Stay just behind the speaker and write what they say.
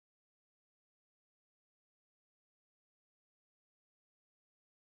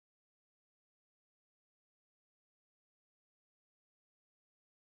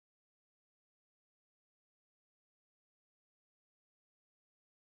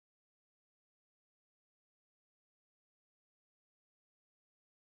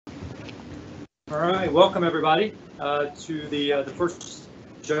All right, welcome everybody to the first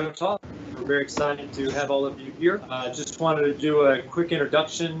Joe Talk. We're very excited to have all of you here. Just wanted to do a quick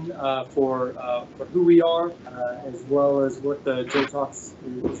introduction for who we are, as well as what the Joe Talks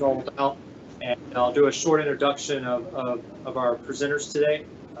is all about. And I'll do a short introduction of our presenters today.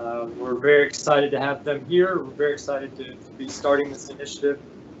 We're very excited to have them here. We're very excited to be starting this initiative,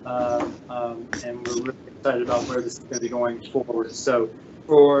 and we're really excited about where this is going to be going forward. So,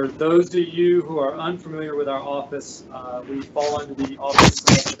 for those of you who are unfamiliar with our office, we fall under the Office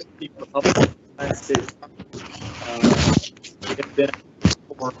of the People of the United States. We have been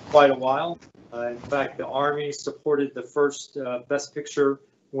for quite a while. In fact, the Army supported the first Best Picture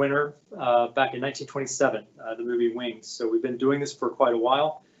winner back in 1927, the movie Wings. So we've been doing this for quite a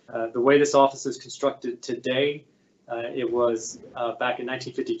while. The way this office is constructed today, it was back in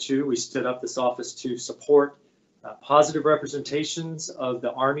 1952. We stood up this office to support positive representations of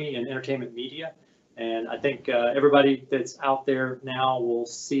the Army and entertainment media. And I think everybody that's out there now will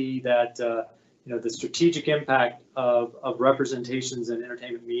see that the strategic impact of representations in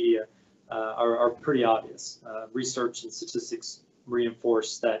entertainment media are pretty obvious. Research and statistics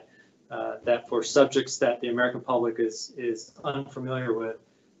reinforce that that for subjects that the American public is unfamiliar with,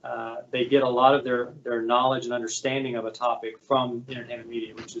 they get a lot of their knowledge and understanding of a topic from entertainment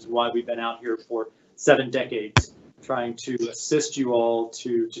media, which is why we've been out here for 7 decades trying to assist you all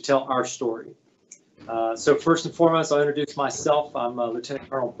to tell our story. So first and foremost, I'll introduce myself. I'm Lieutenant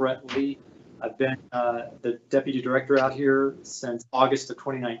Colonel Brett Lee. I've been the Deputy Director out here since August of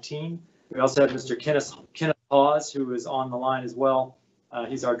 2019. We also have Mr. Kenneth Hawes, who is on the line as well.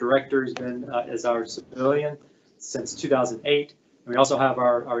 He's our Director. He's been as our civilian since 2008. And we also have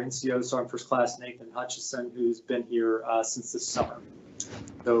our NCO, Sergeant First Class Nathan Hutchison, who's been here since this summer.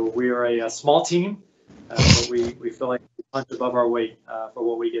 So we are a small team. But we feel like we punch above our weight for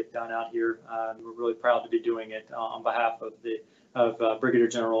what we get done out here. We're really proud to be doing it on behalf of Brigadier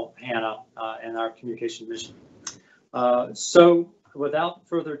General Hanna and our communication mission. So without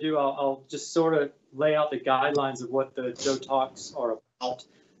further ado, I'll just sort of lay out the guidelines of what the Joe Talks are about.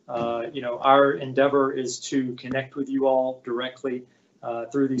 Our endeavor is to connect with you all directly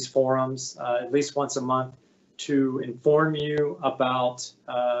through these forums at least once a month, to inform you about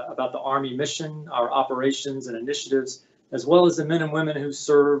the Army mission, our operations and initiatives, as well as the men and women who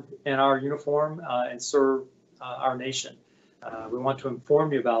serve in our uniform and serve our nation. We want to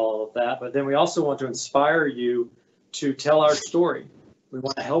inform you about all of that, but then we also want to inspire you to tell our story. We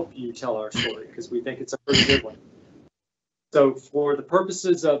want to help you tell our story because we think it's a pretty good one. So for the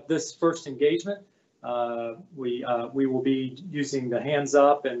purposes of this first engagement, we will be using the hands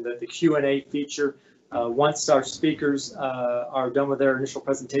up and the Q&A feature. Once our speakers are done with their initial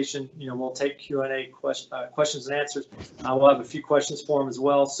presentation, we'll take Q&A questions and answers. We'll have a few questions for them as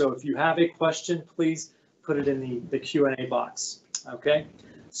well. So if you have a question, please put it in the Q&A box. Okay.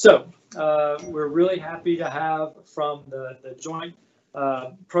 So we're really happy to have from the Joint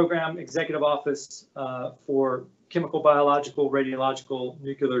Program Executive Office for Chemical, Biological, Radiological,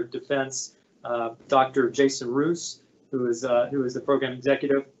 Nuclear Defense, Dr. Jason Roos, who is the program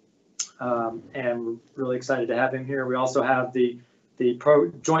executive. And we're really excited to have him here. We also have the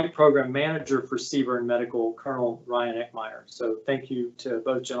Joint Program Manager for CBRN Medical, Colonel Ryan Eckmeyer. So thank you to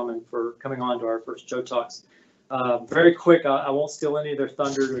both gentlemen for coming on to our first Joe Talks. Very quick, I won't steal any of their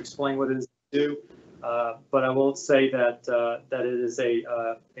thunder to explain what it is to do, but I will say that that it is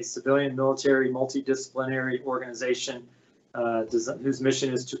a civilian military multidisciplinary organization whose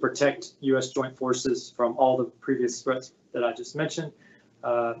mission is to protect U.S. Joint Forces from all the previous threats that I just mentioned.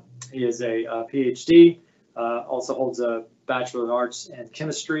 He is a PhD, also holds a Bachelor of Arts in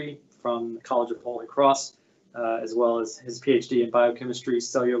Chemistry from the College of Holy Cross, as well as his PhD in Biochemistry,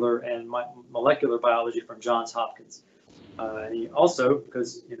 Cellular, and Molecular Biology from Johns Hopkins. And he also,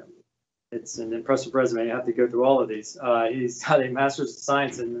 because it's an impressive resume, you have to go through all of these. He's got a Master's of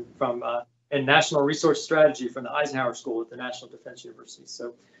Science in National Resource Strategy from the Eisenhower School at the National Defense University.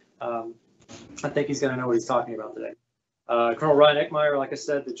 So I think he's going to know what he's talking about today. Colonel Ryan Eckmeyer, like I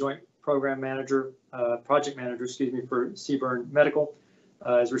said, the Joint Program Manager, Project Manager, for CBRN Medical,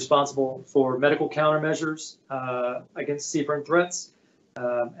 is responsible for medical countermeasures against CBRN threats,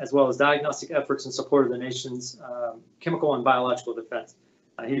 as well as diagnostic efforts in support of the nation's chemical and biological defense.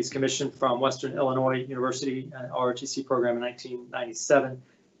 He's commissioned from Western Illinois University, ROTC program in 1997.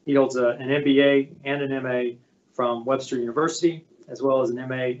 He holds an MBA and an MA from Webster University, as well as an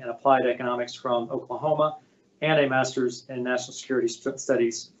MA in Applied Economics from Oklahoma, and a Master's in National Security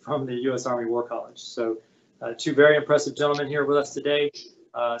Studies from the U.S. Army War College. So 2 very impressive gentlemen here with us today.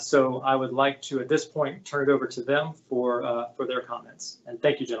 So I would like to, at this point, turn it over to them for their comments. And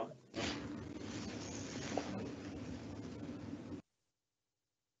thank you, gentlemen.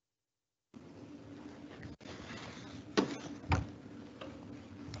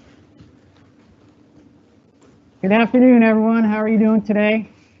 Good afternoon, everyone. How are you doing today?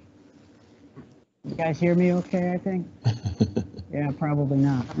 You guys hear me okay, I think? Yeah, probably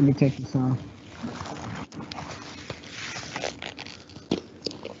not. Let me take this off.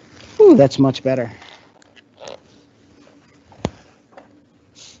 Ooh, that's much better.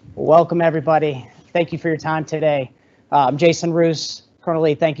 Welcome, everybody. Thank you for your time today. I'm Jason Roos. Colonel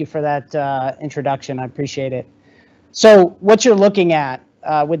Lee, thank you for that introduction. I appreciate it. So what you're looking at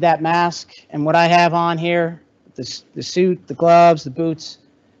with that mask and what I have on here, the suit, the gloves, the boots,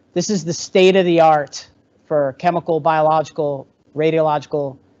 this is the state of the art for chemical, biological,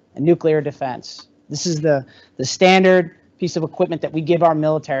 radiological, and nuclear defense. This is the standard piece of equipment that we give our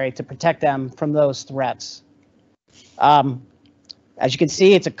military to protect them from those threats. As you can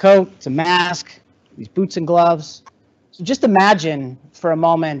see, it's a coat, it's a mask, these boots and gloves. So just imagine for a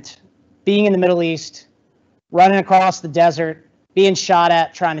moment being in the Middle East, running across the desert, being shot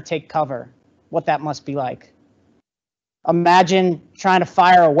at, trying to take cover, what that must be like. Imagine trying to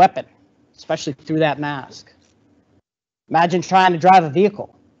fire a weapon, especially through that mask. Imagine trying to drive a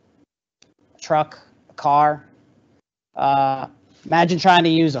vehicle, a truck, a car. Imagine trying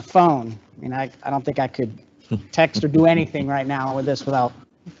to use a phone. I mean, I don't think I could text or do anything right now with this without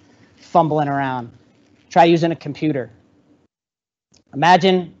fumbling around. Try using a computer.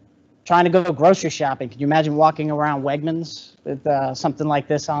 Imagine trying to go grocery shopping. Can you imagine walking around Wegmans with something like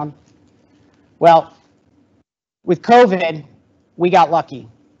this on? Well, with COVID, we got lucky.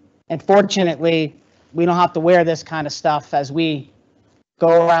 And fortunately, we don't have to wear this kind of stuff as we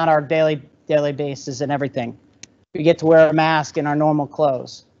go around our daily basis and everything. We get to wear a mask in our normal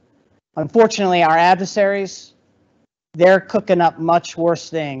clothes. Unfortunately, our adversaries, they're cooking up much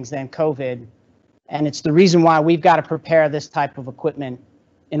worse things than COVID. And it's the reason why we've got to prepare this type of equipment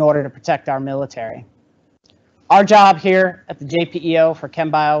in order to protect our military. Our job here at the JPEO for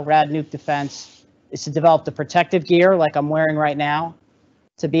ChemBio Rad Nuke Defense is to develop the protective gear like I'm wearing right now,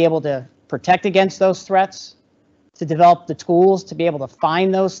 to be able to protect against those threats, to develop the tools to be able to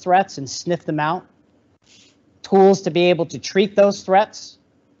find those threats and sniff them out, tools to be able to treat those threats,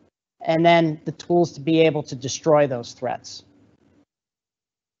 and then the tools to be able to destroy those threats.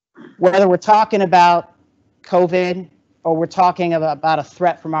 Whether we're talking about COVID or we're talking about a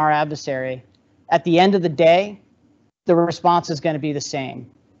threat from our adversary, at the end of the day, the response is going to be the same.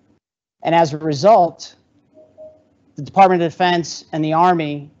 And as a result, the Department of Defense and the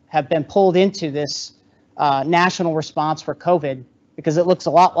Army have been pulled into this national response for COVID because it looks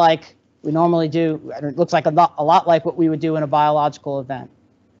a lot like we normally do. It looks like a lot like what we would do in a biological event.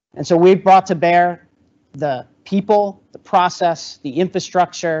 And so we've brought to bear the people, the process, the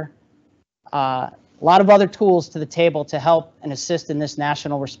infrastructure, a lot of other tools to the table to help and assist in this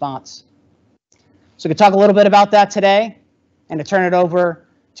national response. So we can talk a little bit about that today and to turn it over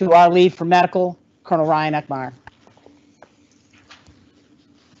to our lead for medical, Colonel Ryan Eckmeyer.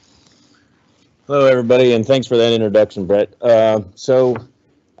 Hello, everybody, and thanks for that introduction, Brett. So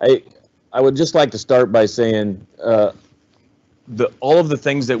I would just like to start by saying all of the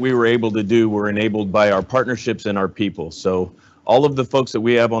things that we were able to do were enabled by our partnerships and our people. So all of the folks that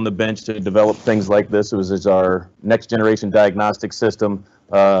we have on the bench to develop things like this is our next generation diagnostic system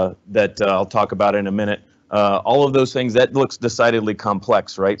that I'll talk about in a minute. All of those things, that looks decidedly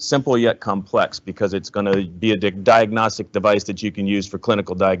complex, right? Simple yet complex, because it's going to be a diagnostic device that you can use for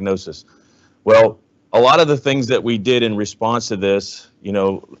clinical diagnosis. Well, a lot of the things that we did in response to this, you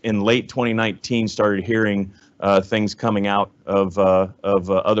know, in late 2019, started hearing things coming out of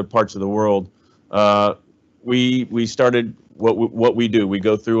other parts of the world. We started what we do. We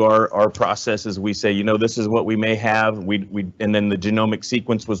go through our processes. We say, you know, this is what we may have. And then the genomic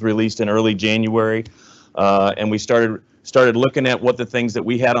sequence was released in early January, and we started looking at what the things that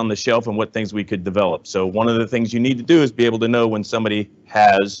we had on the shelf and what things we could develop. So one of the things you need to do is be able to know when somebody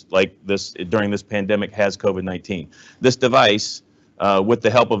has, like this during this pandemic, has COVID-19. This device, with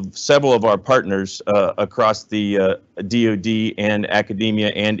the help of several of our partners across the DoD and academia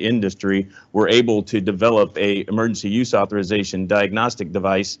and industry, were able to develop a emergency use authorization diagnostic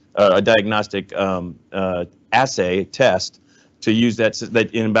device, a diagnostic assay test to use that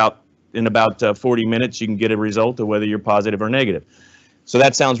in about 40 minutes, you can get a result of whether you're positive or negative. So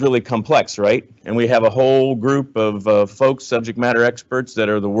that sounds really complex, right? And we have a whole group of folks, subject matter experts, that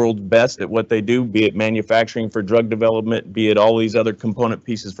are the world's best at what they do, be it manufacturing for drug development, be it all these other component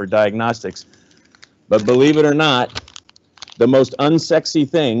pieces for diagnostics. But believe it or not, the most unsexy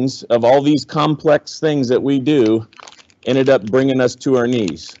things of all these complex things that we do ended up bringing us to our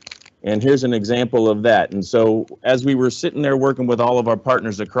knees. And here's an example of that. And so as we were sitting there working with all of our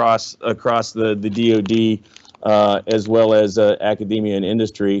partners across the DoD, as well as academia and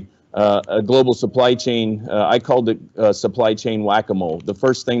industry, a global supply chain. I called it supply chain whack-a-mole. The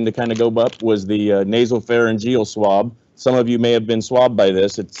first thing to kind of go up was the nasopharyngeal swab. Some of you may have been swabbed by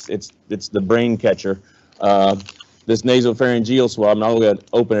this. It's the brain catcher. This nasopharyngeal swab, and I'm going to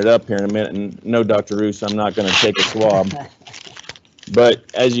open it up here in a minute. And no, Dr. Roos, I'm not going to take a swab. But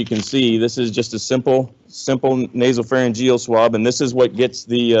as you can see, this is just a simple nasopharyngeal swab, and this is what gets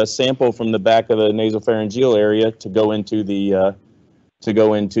the sample from the back of the nasopharyngeal area to go into the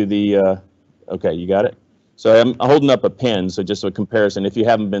okay, you got it? So I'm holding up a pen, so just a comparison. If you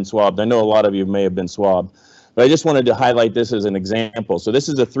haven't been swabbed, I know a lot of you may have been swabbed, but I just wanted to highlight this as an example. So this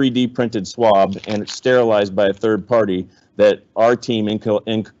is a 3D printed swab, and it's sterilized by a third party that our team,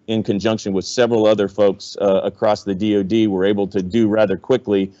 in conjunction with several other folks across the DoD, were able to do rather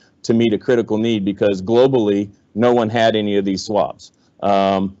quickly to meet a critical need, because globally, no one had any of these swabs.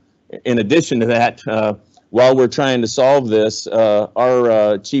 In addition to that, while we're trying to solve this,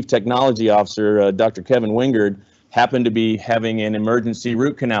 our Chief Technology Officer, Dr. Kevin Wingard, happened to be having an emergency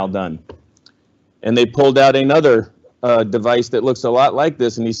root canal done. And they pulled out another device that looks a lot like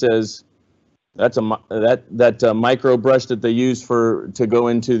this, and he says, that's that micro brush that they use to go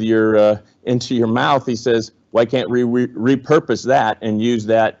into your mouth. He says, why can't we repurpose that and use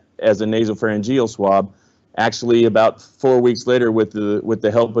that as a nasopharyngeal swab? Actually, about 4 weeks later, with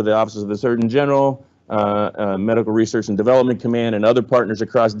the help of the Office of the Surgeon General, Medical Research and Development Command, and other partners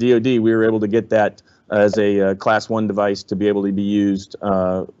across DoD, we were able to get that as a Class 1 device to be able to be used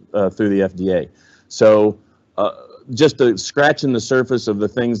through the FDA. So just scratching the surface of the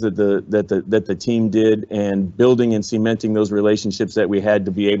things that the team did, and building and cementing those relationships that we had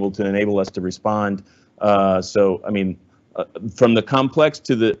to be able to enable us to respond. So, I mean, from the complex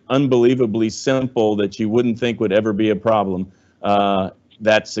to the unbelievably simple that you wouldn't think would ever be a problem.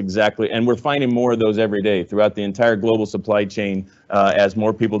 That's exactly, and we're finding more of those every day throughout the entire global supply chain as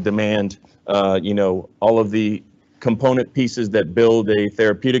more people demand, all of the component pieces that build a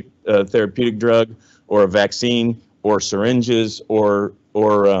therapeutic drug or a vaccine or syringes or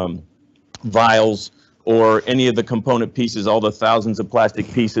vials or any of the component pieces, all the thousands of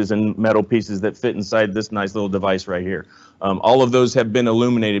plastic pieces and metal pieces that fit inside this nice little device right here. All of those have been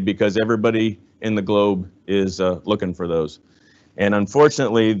illuminated because everybody in the globe is looking for those. And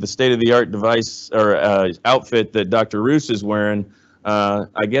unfortunately, the state-of-the-art device or outfit that Dr. Roos is wearing,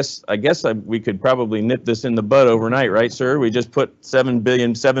 I guess we could probably nip this in the bud overnight, right, sir? We just put 7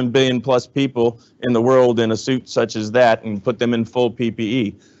 billion plus people in the world in a suit such as that and put them in full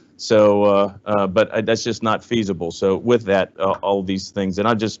PPE. So, but that's just not feasible. So with that, all these things, and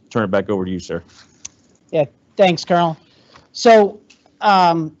I'll just turn it back over to you, sir. Yeah, thanks, Colonel. So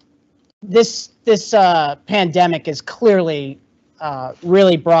this pandemic has clearly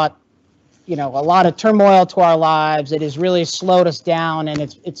really brought, a lot of turmoil to our lives. It has really slowed us down, and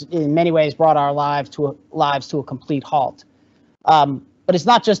it's in many ways brought our lives to a complete halt. But it's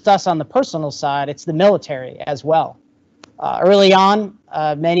not just us on the personal side; it's the military as well. Early on,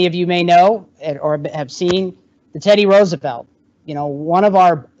 many of you may know or have seen the Teddy Roosevelt. One of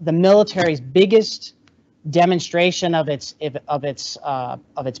the military's biggest demonstration of its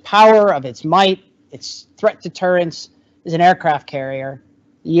power, of its might, its threat deterrence is an aircraft carrier.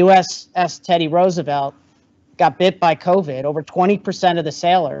 The USS Teddy Roosevelt got bit by COVID. Over 20% of the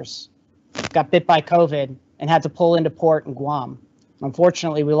sailors got bit by COVID and had to pull into port in Guam.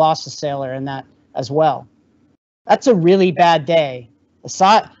 Unfortunately, we lost a sailor in that as well. That's a really bad day.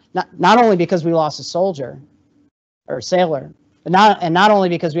 Not only because we lost a soldier or a sailor, but not only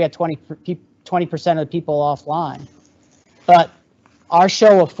because we had 20% of the people offline, but our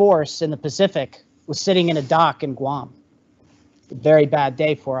show of force in the Pacific was sitting in a dock in Guam. A very bad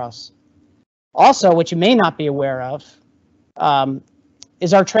day for us. Also, what you may not be aware of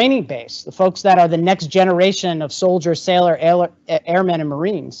is our training base. The folks that are the next generation of soldiers, sailor, airmen, and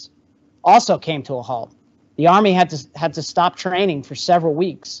Marines also came to a halt. The Army had to stop training for several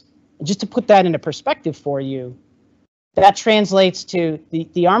weeks. And just to put that into perspective for you, that translates to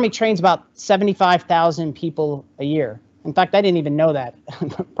the Army trains about 75,000 people a year. In fact, I didn't even know that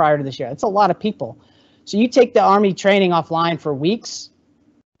prior to this year. That's a lot of people. So you take the Army training offline for weeks,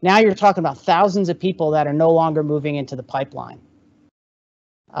 now you're talking about thousands of people that are no longer moving into the pipeline.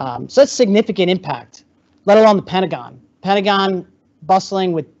 So that's significant impact, let alone the Pentagon. Pentagon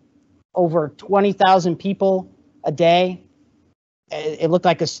bustling with over 20,000 people a day. It looked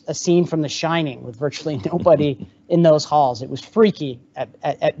like a scene from The Shining with virtually nobody in those halls. It was freaky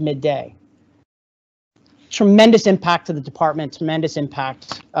at midday. Tremendous impact to the department, tremendous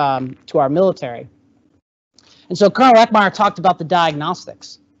impact to our military. And so Colonel Eckmeyer talked about the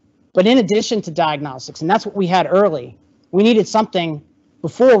diagnostics. But in addition to diagnostics, and that's what we had early, we needed something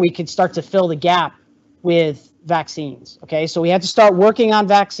before we could start to fill the gap with vaccines. Okay, so we had to start working on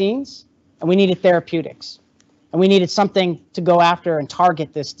vaccines, and we needed therapeutics, and we needed something to go after and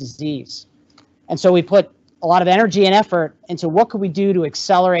target this disease. And so we put a lot of energy and effort into what could we do to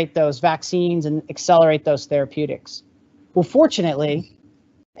accelerate those vaccines and accelerate those therapeutics. Well, fortunately,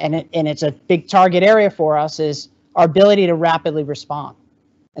 and it's a big target area for us, is our ability to rapidly respond.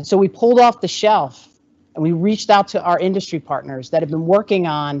 And so we pulled off the shelf and we reached out to our industry partners that have been working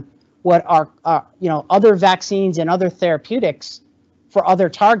on what are other vaccines and other therapeutics for other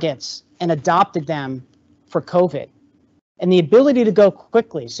targets and adopted them for COVID. And the ability to go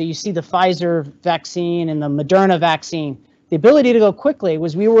quickly, so you see the Pfizer vaccine and the Moderna vaccine, the ability to go quickly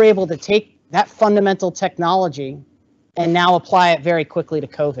was we were able to take that fundamental technology and now apply it very quickly to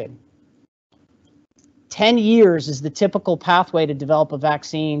COVID. 10 years is the typical pathway to develop a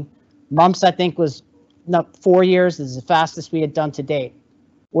vaccine. Mumps, I think, was 4 years. This is the fastest we had done to date.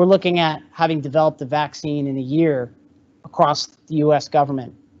 We're looking at having developed a vaccine in a year across the US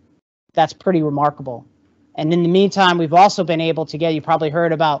government. That's pretty remarkable. And in the meantime, we've also been able to get, you probably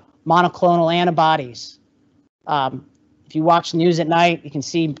heard about monoclonal antibodies. If you watch the news at night, you can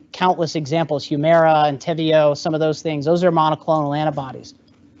see countless examples, Humira and Tevio, some of those things. Those are monoclonal antibodies.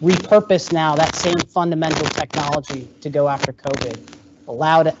 Repurpose now that same fundamental technology to go after COVID.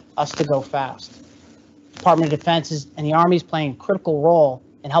 Allowed us to go fast. Department of Defense and the Army is playing a critical role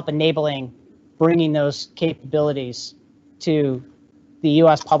in help enabling bringing those capabilities to the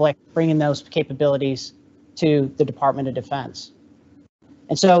U.S. public, bringing those capabilities to the Department of Defense.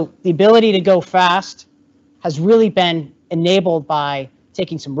 And so the ability to go fast has really been enabled by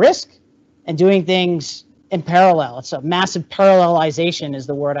taking some risk and doing things in parallel. It's a massive parallelization is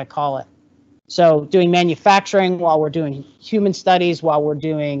the word I call it. So doing manufacturing while we're doing human studies, while we're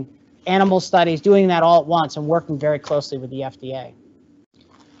doing animal studies, doing that all at once and working very closely with the FDA.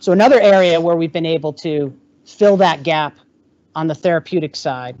 So another area where we've been able to fill that gap on the therapeutic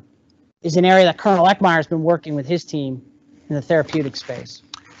side is an area that Colonel Eckmeyer has been working with his team in the therapeutic space.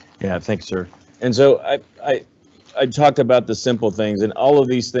 Yeah, thanks, sir. And so I talked about the simple things, and all of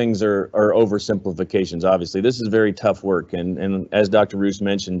these things are oversimplifications. Obviously, this is very tough work, and as Dr. Roos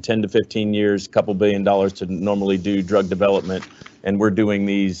mentioned, 10 to 15 years, $2 billion to normally do drug development, and we're doing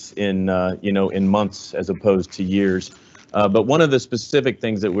these in in months as opposed to years. But one of the specific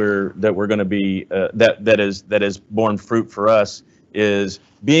things that we're going to be that is borne fruit for us is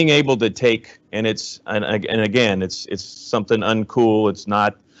being able to take, and again, it's something uncool. It's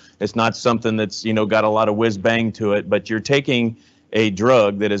not something that's got a lot of whiz bang to it, but you're taking a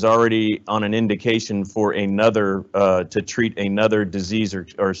drug that is already on an indication for another to treat another disease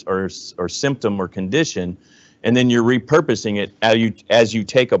or symptom or condition, and then you're repurposing it as you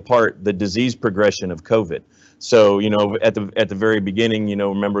take apart the disease progression of COVID. So, at the very beginning,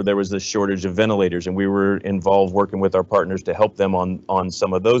 remember there was this shortage of ventilators, and we were involved working with our partners to help them on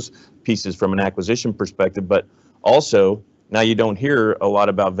some of those pieces from an acquisition perspective. But also, now you don't hear a lot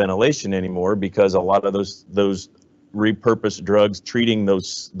about ventilation anymore because a lot of those repurposed drugs treating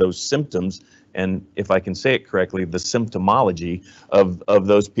those symptoms, and if I can say it correctly, the symptomology of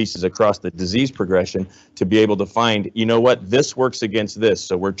those pieces across the disease progression to be able to find, what, this works against this.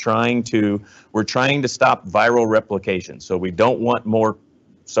 So we're trying to stop viral replication. So we don't want more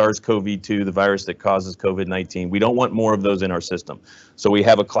SARS-CoV-2, the virus that causes COVID-19. We don't want more of those in our system. So we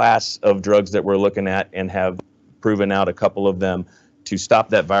have a class of drugs that we're looking at and have proven out a couple of them to stop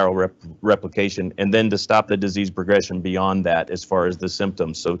that viral replication, and then to stop the disease progression beyond that as far as the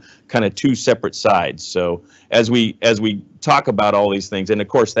symptoms. So kind of two separate sides. So as we talk about all these things, and of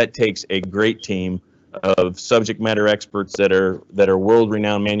course that takes a great team of subject matter experts that are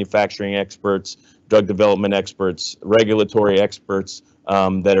world-renowned manufacturing experts, drug development experts, regulatory experts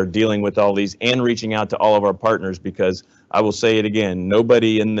that are dealing with all these and reaching out to all of our partners, because I will say it again,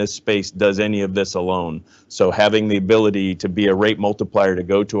 nobody in this space does any of this alone. So having the ability to be a rate multiplier to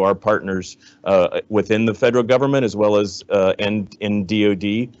go to our partners within the federal government, as well as and in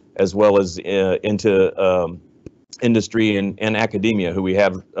DoD, as well as into industry and academia, who we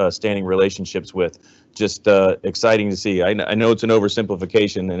have standing relationships with. Just exciting to see. I know it's an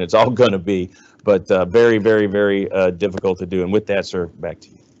oversimplification, and it's all going to be, but very, very, very difficult to do. And with that, sir, back to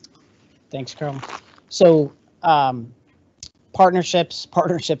you. Thanks, Colonel. So partnerships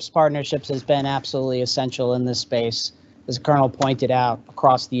has been absolutely essential in this space, as the Colonel pointed out,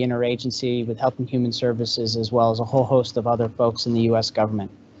 across the interagency with Health and Human Services, as well as a whole host of other folks in the U.S. government.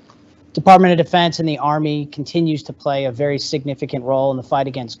 Department of Defense and the Army continues to play a very significant role in the fight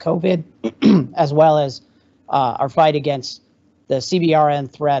against COVID, as well as our fight against the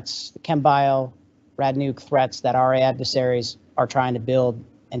CBRN threats, the ChemBio, RadNuke threats that our adversaries are trying to build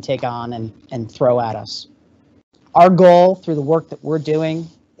and take on and throw at us. Our goal through the work that we're doing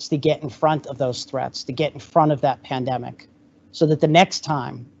is to get in front of those threats, to get in front of that pandemic, so that the next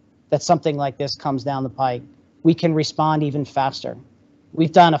time that something like this comes down the pike, we can respond even faster.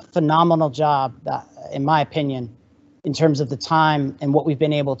 We've done a phenomenal job, in my opinion, in terms of the time and what we've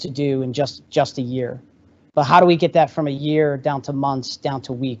been able to do in just a year. But how do we get that from a year down to months, down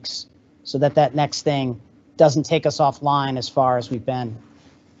to weeks, so that that next thing doesn't take us offline as far as we've been?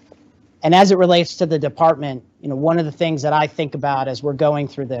 And as it relates to the department, one of the things that I think about as we're going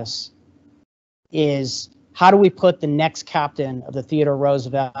through this is how do we put the next captain of the Theodore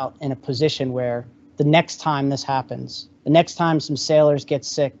Roosevelt in a position where the next time this happens, the next time some sailors get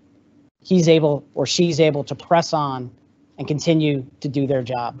sick, he's able or she's able to press on and continue to do their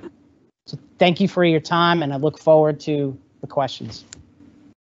job. So thank you for your time, and I look forward to the questions.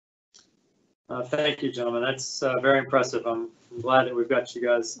 Thank you, gentlemen. That's very impressive. I'm glad that we've got you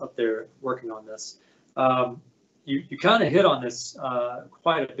guys up there working on this. You kind of hit on this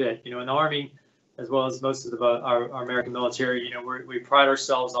quite a bit. In the Army, as well as most of our American military, we pride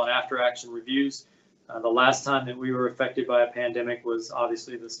ourselves on after-action reviews. The last time that we were affected by a pandemic was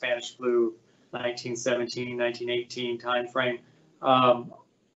obviously the Spanish flu, 1917, 1918 timeframe.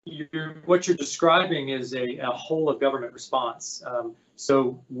 What you're describing is a whole of government response.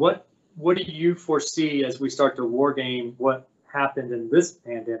 So what do you foresee as we start to war game what happened in this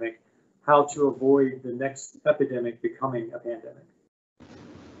pandemic, how to avoid the next epidemic becoming a pandemic?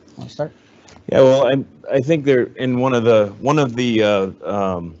 Want to start? Yeah, well, I think they're in one of the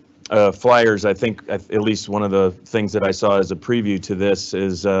flyers. I think at least one of the things that I saw as a preview to this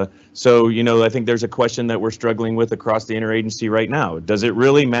is I think there's a question that we're struggling with across the interagency right now. Does it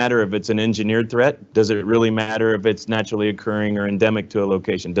really matter if it's an engineered threat? Does it really matter if it's naturally occurring or endemic to a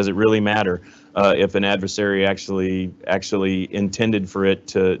location? Does it really matter if an adversary actually intended for it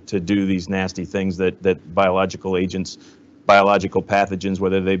to do these nasty things that biological agents, biological pathogens,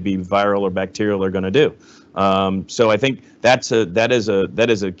 whether they be viral or bacterial, are going to do? So I think that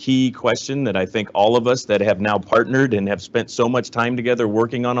is a key question that I think all of us that have now partnered and have spent so much time together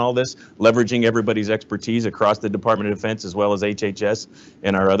working on all this, leveraging everybody's expertise across the Department of Defense as well as HHS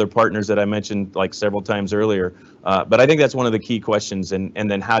and our other partners that I mentioned like several times earlier. But I think that's one of the key questions. And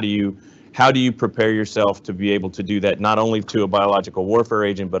then how do you prepare yourself to be able to do that, not only to a biological warfare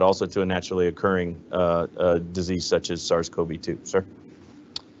agent, but also to a naturally occurring disease such as SARS-CoV-2, sir?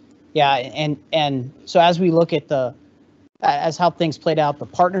 Yeah, and so as we look at as how things played out, the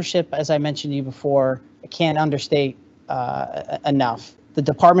partnership, as I mentioned to you before, I can't understate enough. The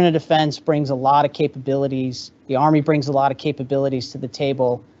Department of Defense brings a lot of capabilities. The Army brings a lot of capabilities to the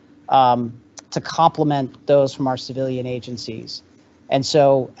table to complement those from our civilian agencies. And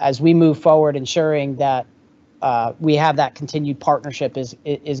so as we move forward, ensuring that we have that continued partnership is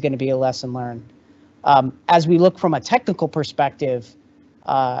going to be a lesson learned. As we look from a technical perspective,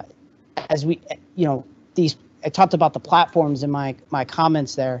 as we, I talked about the platforms in my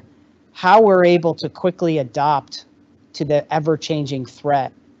comments there, how we're able to quickly adopt to the ever-changing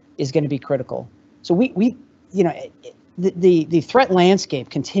threat is going to be critical. So the threat landscape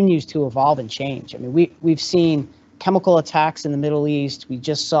continues to evolve and change. I mean, we've seen chemical attacks in the Middle East. We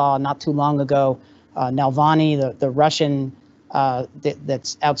just saw not too long ago Navalny, the Russian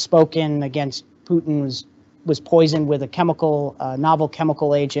that's outspoken against Putin, was poisoned with a novel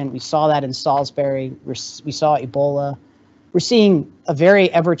chemical agent. We saw that in Salisbury. We saw Ebola. We're seeing a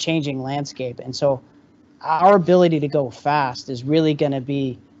very ever-changing landscape. And so our ability to go fast is really going to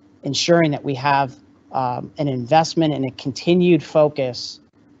be ensuring that we have an investment and a continued focus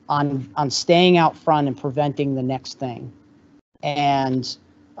on staying out front and preventing the next thing. And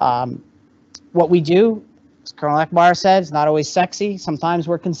what we do, as Colonel Eckmeyer said, is not always sexy. Sometimes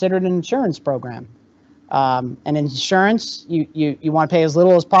we're considered an insurance program. And insurance, you want to pay as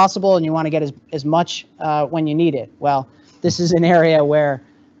little as possible, and you want to get as much when you need it. Well, this is an area where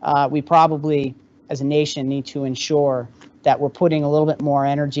we probably, as a nation, need to ensure that we're putting a little bit more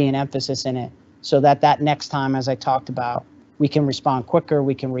energy and emphasis in it, so that next time, as I talked about, we can respond quicker,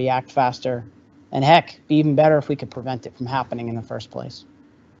 we can react faster, and heck, be even better if we could prevent it from happening in the first place.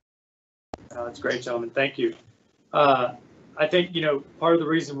 That's great, gentlemen. Thank you. I think, part of the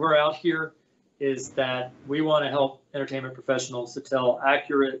reason we're out here is that we want to help entertainment professionals to tell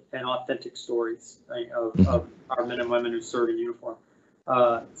accurate and authentic stories of our men and women who serve in uniform.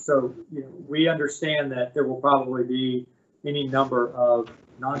 So we understand that there will probably be any number of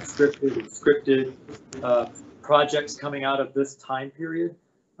non-scripted and scripted projects coming out of this time period.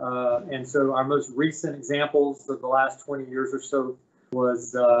 And so our most recent examples of the last 20 years or so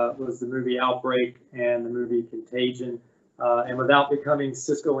was the movie Outbreak and the movie Contagion. and without becoming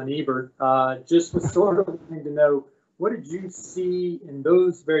Siskel and Ebert, just was sort of wanting to know, what did you see in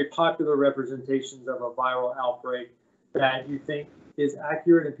those very popular representations of a viral outbreak that you think is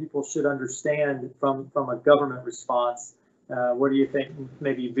accurate and people should understand from a government response? What do you think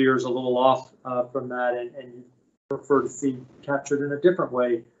maybe veers a little off from that and you prefer to see captured in a different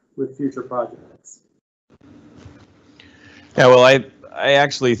way with future projects? Yeah, well, I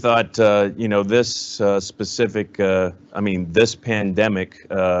actually thought, this specific, this pandemic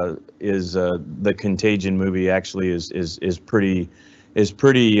is the Contagion movie actually is pretty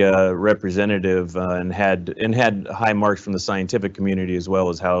representative and had high marks from the scientific community as well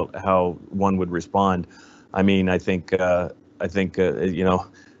as how one would respond. I mean, I think one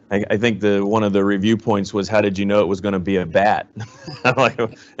of the review points was, how did you know it was going to be a bat?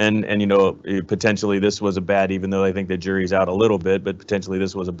 and potentially this was a bat, even though I think the jury's out a little bit, but potentially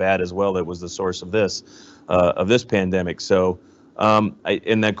this was a bat as well that was the source of this pandemic. So,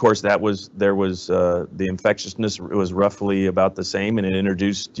 and of course there was the infectiousness was roughly about the same, and it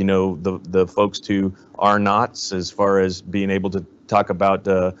introduced the folks to R-naughts as far as being able to talk about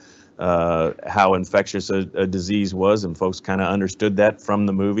how infectious a disease was, and folks kind of understood that from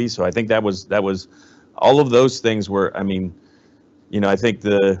the movie. So I think that was all of those things were, I think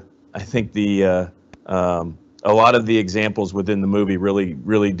a lot of the examples within the movie really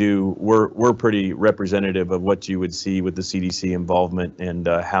were pretty representative of what you would see with the CDC involvement and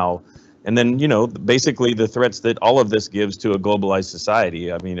and then basically the threats that all of this gives to a globalized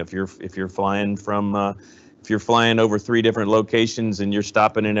society. I mean, if you're flying if you're flying over 3 different locations and you're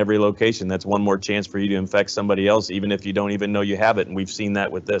stopping in every location, that's one more chance for you to infect somebody else, even if you don't even know you have it. And we've seen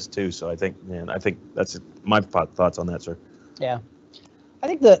that with this too. So I think that's my thoughts on that, sir. Yeah, I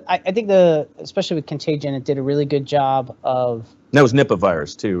think especially with Contagion, it did a really good job of. That was Nipah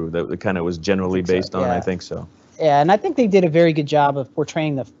virus too. That kind of was generally based on. Yeah. I think so. Yeah, and I think they did a very good job of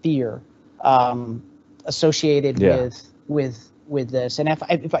portraying the fear associated with this. And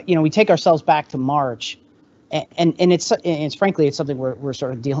if we take ourselves back to March. And it's frankly, it's something we're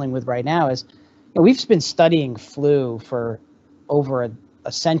sort of dealing with right now. Is we've been studying flu for over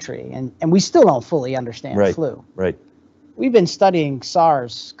a century, and we still don't fully understand flu. Right. We've been studying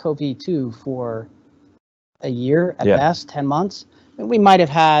SARS-CoV-2 for a year at best, 10 months. And we might have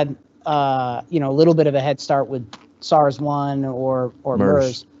had a little bit of a head start with SARS-1 or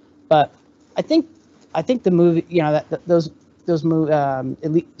MERS, but I think the movie,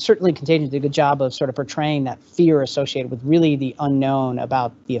 certainly Contagion did a good job of sort of portraying that fear associated with really the unknown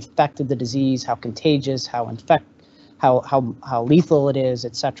about the effect of the disease, how contagious, how lethal it is,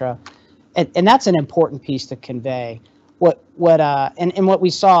 etc. And that's an important piece to convey. What we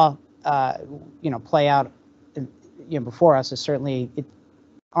saw, play out, before us is certainly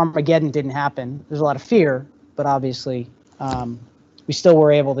Armageddon didn't happen. There's a lot of fear, but obviously. We still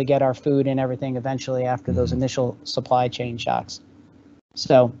were able to get our food and everything eventually after those initial supply chain shocks.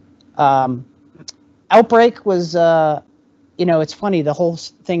 So, Outbreak was, it's funny, the whole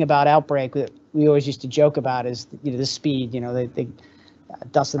thing about Outbreak that we always used to joke about is, the speed, they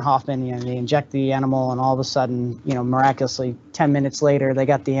Dustin Hoffman, they inject the animal and all of a sudden, miraculously 10 minutes later, they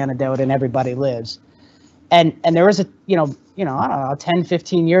got the antidote and everybody lives. And there was I don't know, 10,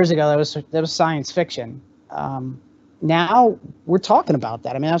 15 years ago, that was science fiction. Now we're talking about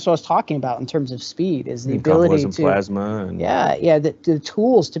that. I mean, that's what I was talking about in terms of speed, is the ability to plasma and the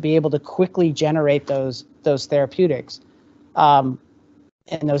tools to be able to quickly generate those therapeutics and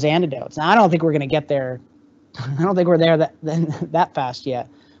those antidotes. Now, I don't think we're going to get there. I don't think we're there that fast yet.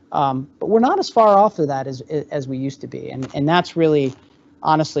 But we're not as far off of that as we used to be. And that's really,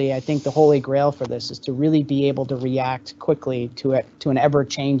 honestly, I think the holy grail for this is to really be able to react quickly to an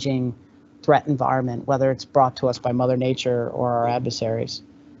ever-changing threat environment, whether it's brought to us by Mother Nature or our adversaries.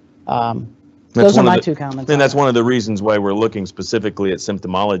 Those are my 2 comments. And that's one of the reasons why we're looking specifically at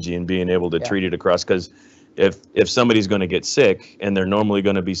symptomology and being able to treat it across. Because if somebody's going to get sick and they're normally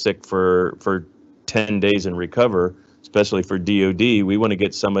going to be sick for 10 days and recover, especially for DOD, we want to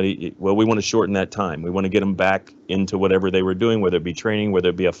get somebody. Well, we want to shorten that time. We want to get them back into whatever they were doing, whether it be training, whether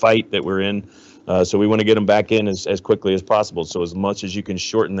it be a fight that we're in. So we want to get them back in as quickly as possible. So as much as you can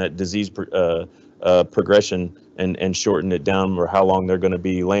shorten that disease progression and shorten it down, or how long they're going to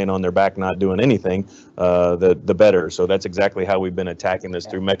be laying on their back not doing anything, the better. So that's exactly how we've been attacking this,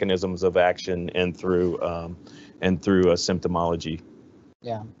 through mechanisms of action and through symptomology.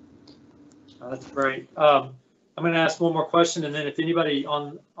 Yeah. That's great. I'm going to ask one more question, and then if anybody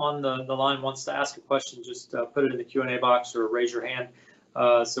on the line wants to ask a question, just put it in the Q&A box or raise your hand.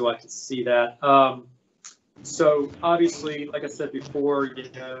 So I can see that. So obviously, like I said before, there's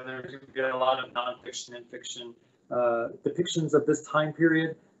going to be a lot of nonfiction and fiction depictions of this time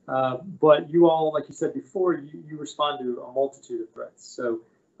period. But you all, like you said before, you respond to a multitude of threats. So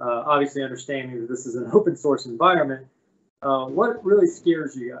obviously understanding that this is an open source environment, what really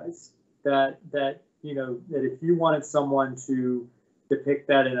scares you guys that if you wanted someone to depict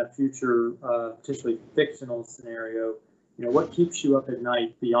that in a future potentially fictional scenario, what keeps you up at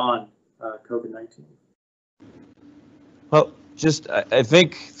night beyond COVID-19? Well, I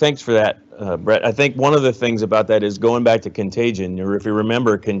think, thanks for that, Brett. I think one of the things about that is going back to Contagion, or if you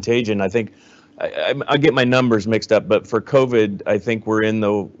remember Contagion, I think I get my numbers mixed up, but for COVID, I think we're in the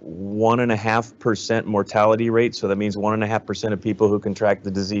 1.5% mortality rate. So that means 1.5% of people who contract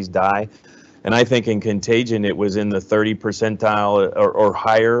the disease die. And I think in Contagion, it was in the 30 percentile or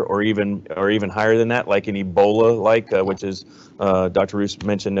higher, or even higher than that, like an Ebola, which is Dr. Roos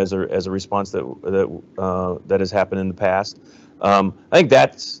mentioned as a response that has happened in the past. I think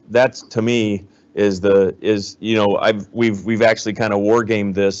that's to me we've actually kind of war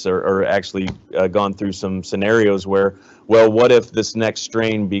gamed this, or actually gone through some scenarios where, well, what if this next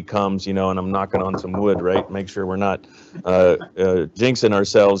strain becomes, and I'm knocking on some wood, right? Make sure we're not jinxing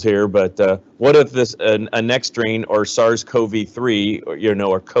ourselves here, but what if this a next strain, or SARS-CoV-3,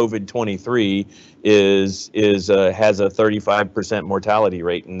 or COVID-23 has a 35% mortality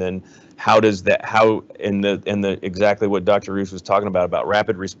rate, and then exactly what Dr. Roos was talking about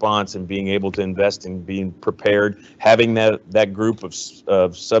rapid response and being able to invest in being prepared, having that group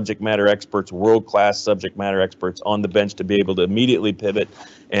of subject matter experts, world-class subject matter experts on the bench to be able to immediately pivot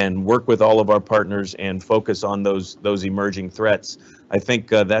and work with all of our partners and focus on those emerging threats. I think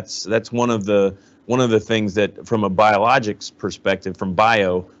that's one of the things that, from a biologics perspective, from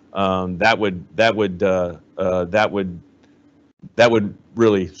bio, that would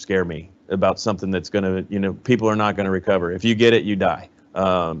really scare me about something that's going to, people are not going to recover. If you get it, you die.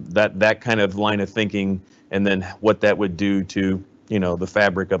 That kind of line of thinking, and then what that would do to, the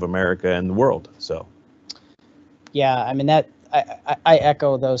fabric of America and the world. So. Yeah, I mean, I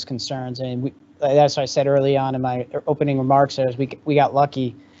echo those concerns. I mean, that's what I said early on in my opening remarks, as we got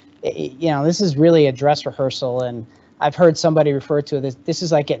lucky. This is really a dress rehearsal, and I've heard somebody refer to this. This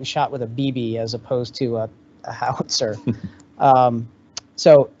is like getting shot with a BB as opposed to a howitzer.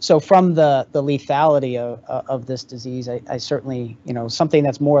 So from the lethality of this disease, I certainly, something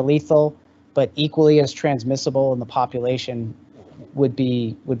that's more lethal but equally as transmissible in the population would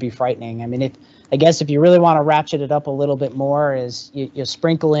be frightening. I mean, I guess if you really want to ratchet it up a little bit more, is you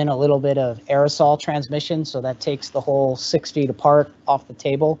sprinkle in a little bit of aerosol transmission, so that takes the whole 6 feet apart off the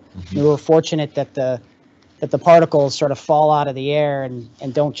table. Mm-hmm. We were fortunate that the particles sort of fall out of the air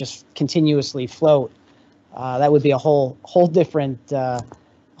and don't just continuously float. That would be a whole different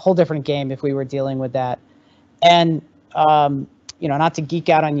game if we were dealing with that. And not to geek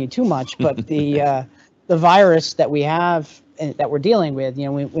out on you too much, but the virus that we have and that we're dealing with,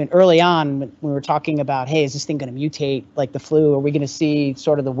 when early on when we were talking about, hey, is this thing going to mutate like the flu? Are we going to see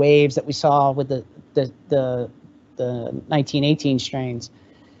sort of the waves that we saw with the 1918 strains?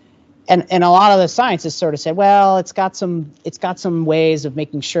 And a lot of the scientists sort of said, well, it's got some ways of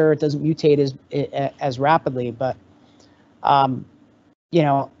making sure it doesn't mutate as rapidly, but a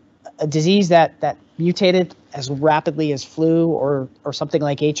disease that mutated as rapidly as flu or something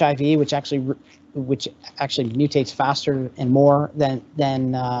like HIV, which actually mutates faster and more than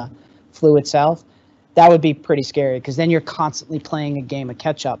flu itself, that would be pretty scary, because then you're constantly playing a game of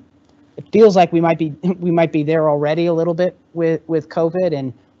catch up. It feels like we might be there already a little bit with COVID.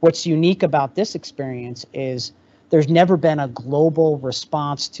 And what's unique about this experience is there's never been a global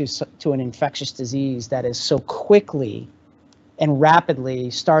response to an infectious disease that is so quickly and rapidly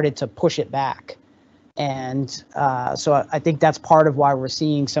started to push it back. And so I think that's part of why we're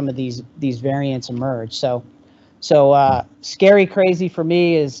seeing some of these variants emerge. So scary crazy for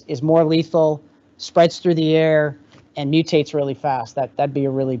me is more lethal, spreads through the air, and mutates really fast. That'd be a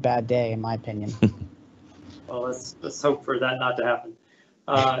really bad day, in my opinion. Well, let's hope for that not to happen.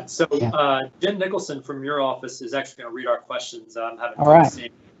 Jen Nicholson from your office is actually going to read our questions. I'm having all right.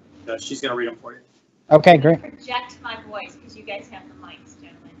 She's going to read them for you. Okay, great. Project my voice because you guys have the mics,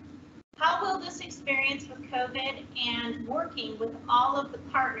 gentlemen. How will this experience with COVID and working with all of the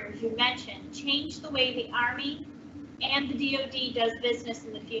partners you mentioned change the way the Army and the DoD does business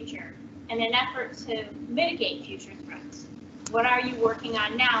in the future in an effort to mitigate future threats? What are you working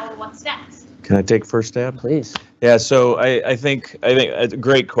on now, and what's next? Can I take first stab? Please. Yeah, so I think it's a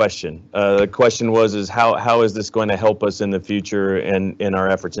great question. The question is how is this going to help us in the future and in our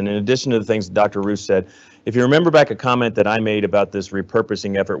efforts? And in addition to the things Dr. Roos said, if you remember back a comment that I made about this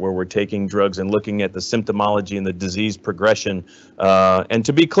repurposing effort where we're taking drugs and looking at the symptomology and the disease progression, and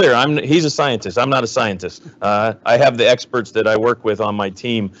to be clear, he's a scientist. I'm not a scientist. I have the experts that I work with on my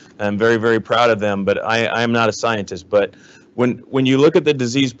team. I'm very, very proud of them, but I am not a scientist. But when you look at the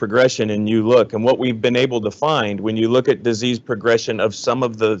disease progression and what we've been able to find, when you look at disease progression of some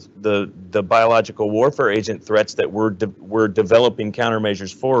of the biological warfare agent threats that we're developing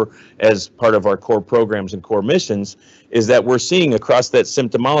countermeasures for as part of our core programs and core missions, is that we're seeing across that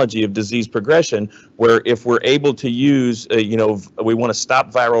symptomology of disease progression, where if we're able to use, we want to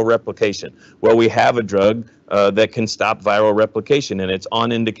stop viral replication. Well, we have a drug that can stop viral replication, and it's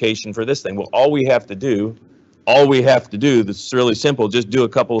on indication for this thing. Well, all we have to do, this is really simple, just do a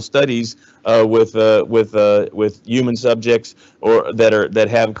couple of studies with human subjects that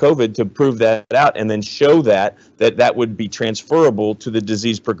have COVID to prove that out, and then show that would be transferable to the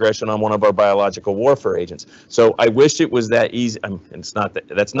disease progression on one of our biological warfare agents. So I wish it was that easy. It's not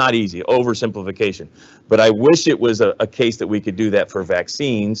that's not easy, oversimplification, but I wish it was a case that we could do that for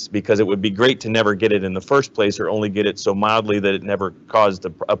vaccines, because it would be great to never get it in the first place, or only get it so mildly that it never caused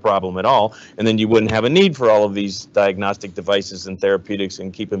a problem at all, and then you wouldn't have a need for all of these diagnostic devices and therapeutics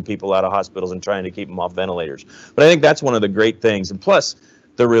and keeping people out of hospitals and trying to keep them off ventilators. But I think that's one of the great things. And plus,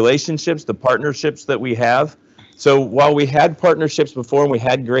 the relationships, the partnerships that we have. So while we had partnerships before, and we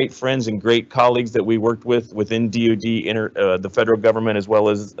had great friends and great colleagues that we worked with within DoD, the federal government, as well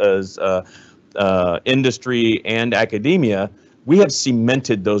as industry and academia, we have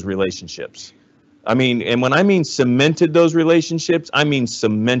cemented those relationships. I mean, and when I mean cemented those relationships, I mean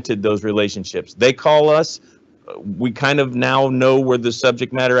cemented those relationships. They call us. We kind of now know where the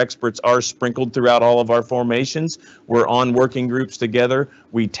subject matter experts are sprinkled throughout all of our formations. We're on working groups together.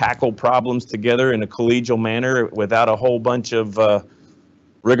 We tackle problems together in a collegial manner without a whole bunch of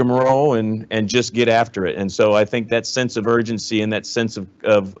rigmarole, and just get after it. And so I think that sense of urgency and that sense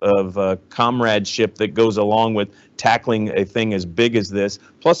of comradeship that goes along with tackling a thing as big as this,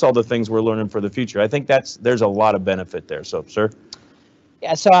 plus all the things we're learning for the future, I think there's a lot of benefit there. So, sir?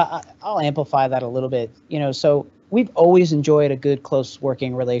 Yeah, so I'll amplify that a little bit. So we've always enjoyed a good, close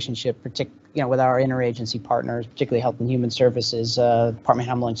working relationship, with our interagency partners, particularly Health and Human Services, Department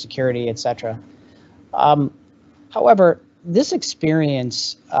of Homeland Security, et cetera. However, this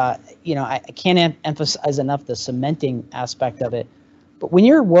experience, I can't emphasize enough the cementing aspect of it. But when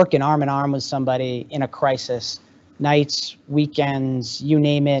you're working arm in arm with somebody in a crisis, nights, weekends, you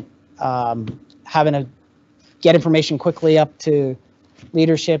name it, having to get information quickly up to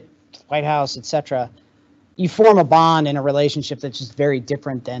leadership, White House, et cetera, you form a bond in a relationship that's just very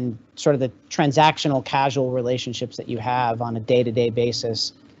different than sort of the transactional, casual relationships that you have on a day-to-day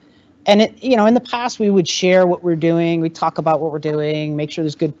basis. And in the past, we would share what we're doing, we talk about what we're doing, make sure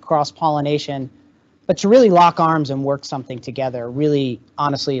there's good cross-pollination, but to really lock arms and work something together really,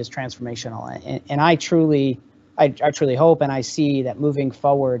 honestly, is transformational. And I truly hope, and I see that moving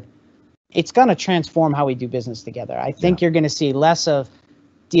forward, it's going to transform how we do business together. I think you're going to see less of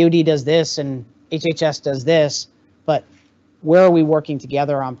DoD does this and HHS does this, but where are we working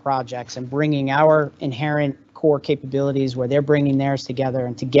together on projects and bringing our inherent core capabilities where they're bringing theirs together,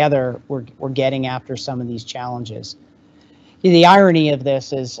 and together we're getting after some of these challenges. The irony of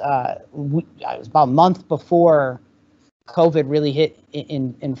this is it was about a month before COVID really hit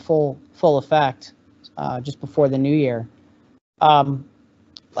in full effect, just before the new year,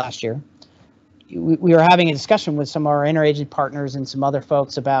 last year. We were having a discussion with some of our interagency partners and some other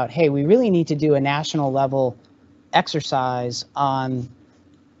folks about, hey, we really need to do a national level exercise on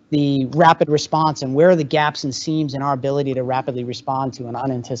the rapid response and where are the gaps and seams in our ability to rapidly respond to an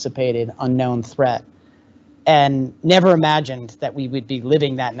unanticipated, unknown threat. And never imagined that we would be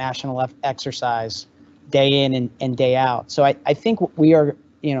living that national exercise day in and day out. So I think we are,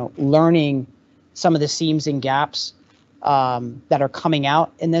 learning some of the seams and gaps that are coming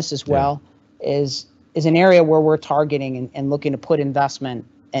out in this as well. Is an area where we're targeting and looking to put investment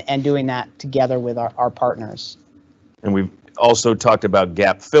and doing that together with our partners. And we've also talked about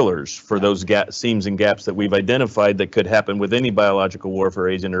gap fillers for those seams and gaps that we've identified that could happen with any biological warfare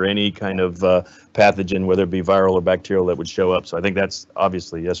agent or any kind of pathogen, whether it be viral or bacterial, that would show up. So I think that's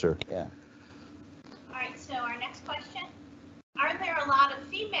obviously, yes, sir. Yeah. All right, so our next question. Are there a lot of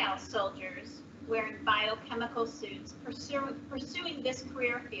female soldiers wearing biochemical suits pursuing this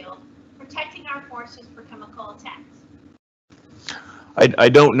career field, protecting our forces for chemical attacks? I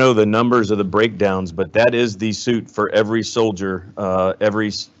don't know the numbers of the breakdowns, but that is the suit for every soldier,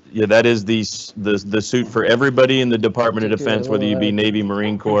 yeah, that is the suit for everybody in the Department of Defense, whether you be Navy,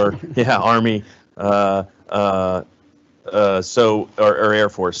 Marine Corps, yeah, Army, or Air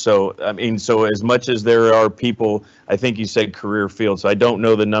Force. So, I mean, so as much as there are people, I think you said career field, so I don't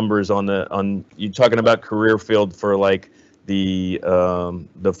know the numbers on you talking about career field for like the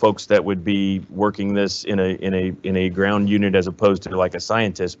folks that would be working this in a ground unit as opposed to like a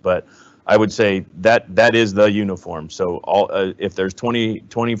scientist, but I would say that is the uniform. So all if there's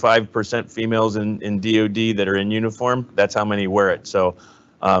 25% females in DoD that are in uniform, that's how many wear it. So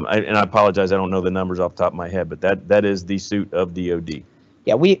I apologize, I don't know the numbers off the top of my head, but that is the suit of DoD.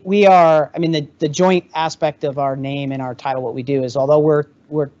 Yeah, we are. I mean, the joint aspect of our name and our title, what we do is, although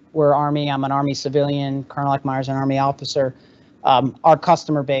we're Army, I'm an Army civilian, Colonel Eckmeyer's an Army officer. Our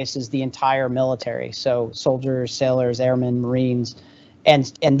customer base is the entire military, so soldiers, sailors, airmen, Marines,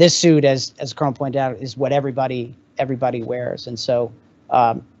 and this suit, as Colonel pointed out, is what everybody wears, and so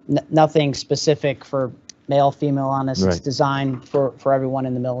nothing specific for male, female on this. It's designed for everyone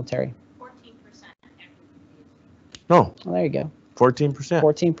in the military. 14%. No. Well, there you go. 14%.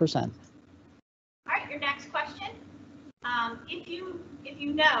 14%. All right, your next question. If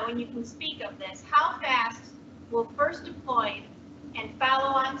you know and you can speak of this, how fast will first deployed and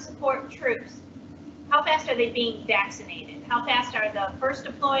follow-on support troops, how fast are they being vaccinated? How fast are the first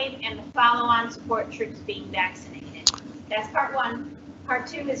deployed and the follow-on support troops being vaccinated? That's part one. Part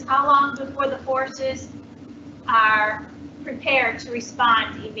two is how long before the forces are prepared to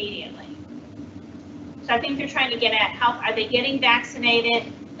respond immediately? So I think they're trying to get at how are they getting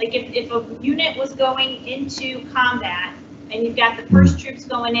vaccinated? Like if a unit was going into combat and you've got the first troops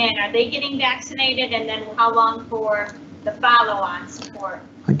going in, are they getting vaccinated? And then how long for the follow-on support?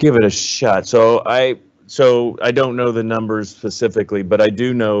 I'll give it a shot. So I don't know the numbers specifically, but I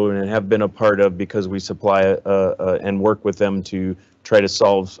do know and have been a part of, because we supply and work with them to try to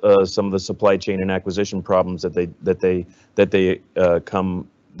solve some of the supply chain and acquisition problems that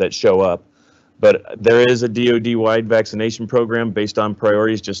show up. But there is a DoD-wide vaccination program based on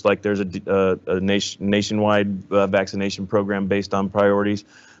priorities, just like there's a nationwide vaccination program based on priorities.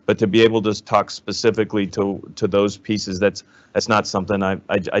 But to be able to talk specifically to those pieces, that's not something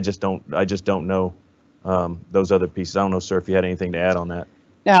I just don't know those other pieces. I don't know, sir, if you had anything to add on that.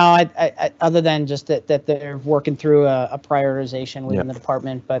 No, I other than just that they're working through a prioritization within the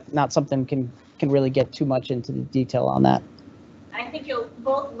department, but not something can really get too much into the detail on that. I think you'll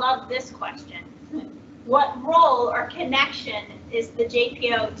both love this question. What role or connection does the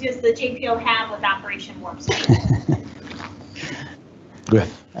JPO have with Operation Warp Speed? Good.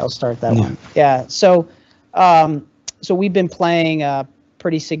 I'll start that one. Yeah. So we've been playing a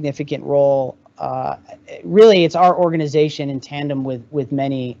pretty significant role. Really, it's our organization in tandem with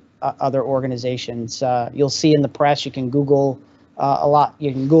many other organizations. You'll see in the press, you can Google a lot.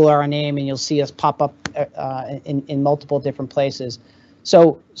 You can Google our name and you'll see us pop up in multiple different places.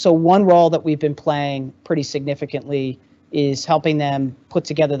 So one role that we've been playing pretty significantly is helping them put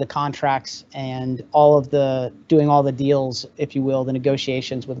together the contracts and doing all the deals, if you will, the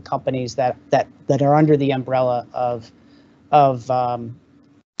negotiations with the companies that are under the umbrella of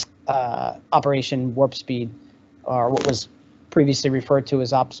Operation Warp Speed, or what was previously referred to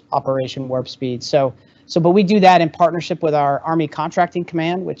as Operation Warp Speed. But we do that in partnership with our Army Contracting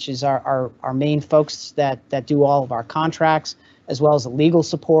Command, which is our main folks that do all of our contracts, as well as the legal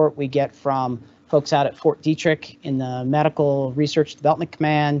support we get from folks out at Fort Detrick in the Medical Research Development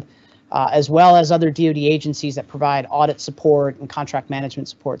Command, as well as other DoD agencies that provide audit support and contract management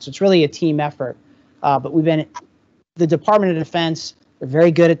support. So it's really a team effort. But the Department of Defense, we're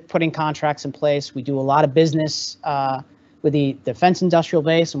very good at putting contracts in place. We do a lot of business with the Defense Industrial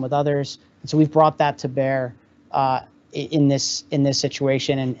Base and with others. And so we've brought that to bear in this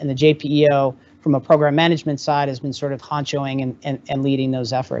situation. And the JPEO, from a program management side, has been sort of honchoing and leading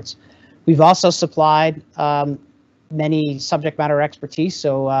those efforts. We've also supplied many subject matter expertise,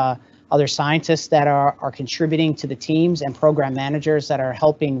 so other scientists that are contributing to the teams and program managers that are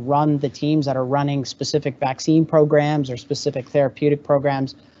helping run the teams that are running specific vaccine programs or specific therapeutic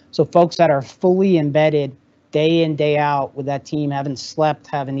programs. So folks that are fully embedded day in, day out with that team, haven't slept,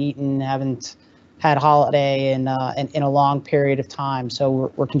 haven't eaten, haven't had holiday in a long period of time.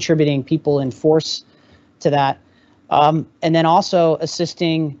 So we're contributing people in force to that. And then also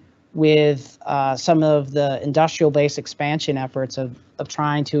assisting with some of the industrial base expansion efforts of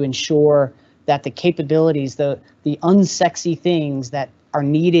trying to ensure that the capabilities, the unsexy things that are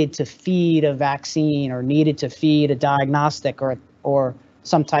needed to feed a vaccine or needed to feed a diagnostic or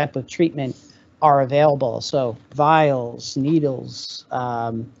some type of treatment are available. So vials, needles,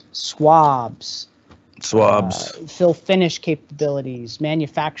 swabs, Swabs. fill finish capabilities,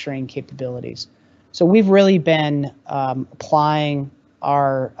 manufacturing capabilities. So we've really been applying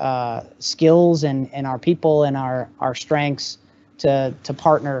our skills and our people and our strengths to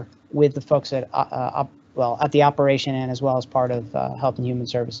partner with the folks at at the operation and as well as part of Health and Human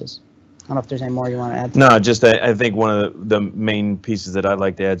Services. I don't know if there's any more you want to add. No, just I think one of the main pieces that I'd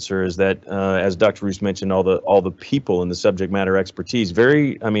like to add, sir, is that as Dr. Roos mentioned, all the people and the subject matter expertise,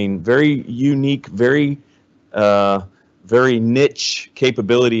 very unique, very niche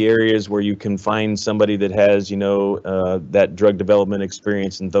capability areas where you can find somebody that has, that drug development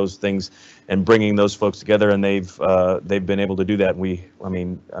experience and those things, and bringing those folks together, and they've been able to do that.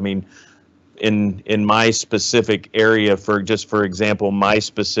 In my specific area, for example, my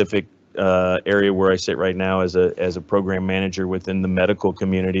specific area where I sit right now as a program manager within the medical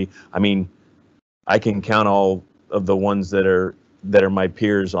community, I can count all of the ones that are my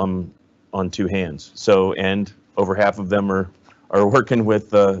peers on two hands. So, and over half of them are working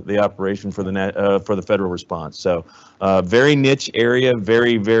with the operation for the federal response. So, very niche area,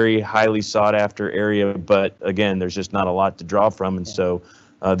 very, very highly sought after area. But again, there's just not a lot to draw from, and so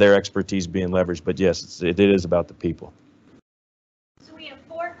their expertise being leveraged. But yes, it is about the people. So we have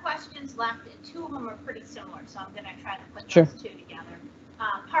 4 questions left, and 2 of them are pretty similar. So I'm going to try to put Sure. those 2 together.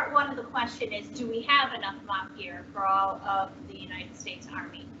 Part 1 of the question is, do we have enough MOP gear for all of the United States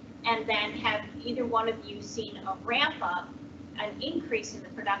Army? And then have either one of you seen a ramp up, an increase in the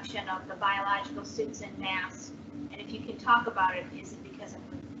production of the biological suits and masks? And if you can talk about it, is it because of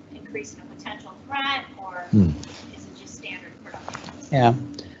an increase in a potential threat, or is it just standard production? Yeah.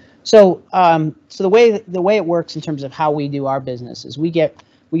 So the way it works in terms of how we do our business is we get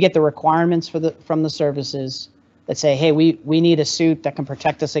the requirements from the services that say, hey, we need a suit that can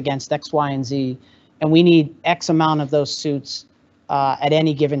protect us against X, Y, and Z, and we need X amount of those suits at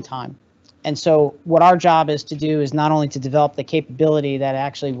any given time. And so what our job is to do is not only to develop the capability that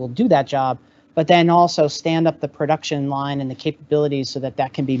actually will do that job, but then also stand up the production line and the capabilities so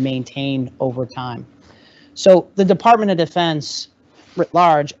that can be maintained over time. So the Department of Defense, writ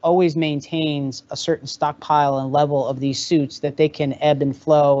large, always maintains a certain stockpile and level of these suits that they can ebb and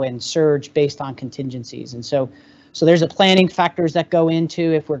flow and surge based on contingencies. And so there's a planning factors that go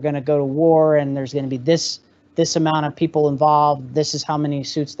into if we're going to go to war and there's going to be this amount of people involved. This is how many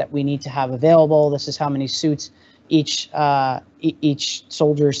suits that we need to have available. This is how many suits each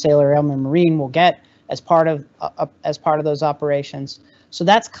soldier, sailor, airman, marine will get as part of those operations. So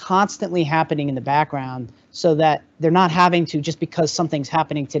that's constantly happening in the background, so that they're not having to, just because something's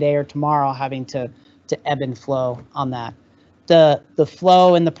happening today or tomorrow, having to ebb and flow on that. The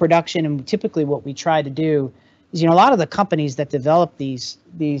flow and the production, and typically what we try to do is, a lot of the companies that develop these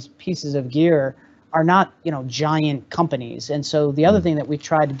pieces of gear are not, giant companies. And so the other thing that we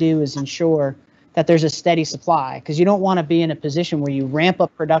try to do is ensure that there's a steady supply, because you don't want to be in a position where you ramp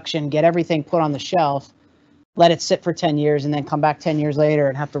up production, get everything put on the shelf, let it sit for 10 years, and then come back 10 years later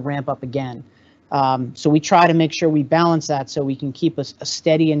and have to ramp up again. So we try to make sure we balance that so we can keep a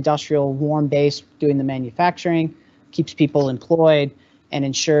steady industrial warm base doing the manufacturing, keeps people employed, and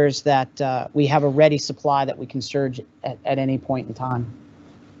ensures that we have a ready supply that we can surge at any point in time.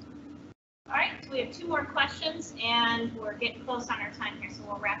 All right, so we have 2 more questions, and we're getting close on our time here, so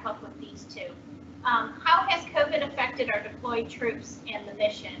we'll wrap up with these 2. How has COVID affected our deployed troops and the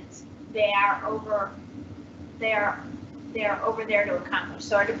missions they are over there to accomplish?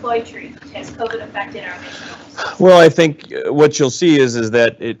 So our deployed troops, has COVID affected our missions? Well, I think what you'll see is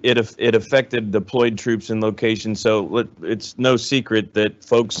that it affected deployed troops in locations. So it's no secret that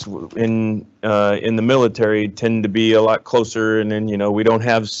folks in the military tend to be a lot closer, and then we don't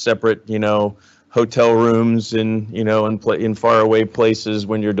have separate hotel rooms in faraway places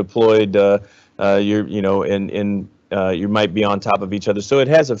when you're deployed. You might be on top of each other. So it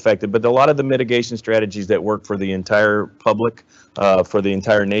has affected, but a lot of the mitigation strategies that work for the entire public, for the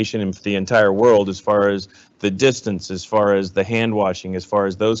entire nation, and for the entire world, as far as the distance, as far as the hand washing, as far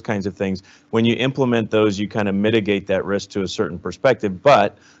as those kinds of things, when you implement those, you kind of mitigate that risk to a certain perspective.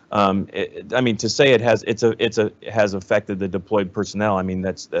 But to say it has affected the deployed personnel,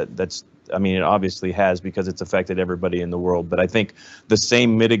 it obviously has, because it's affected everybody in the world. But I think the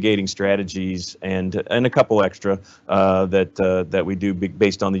same mitigating strategies and a couple extra that we do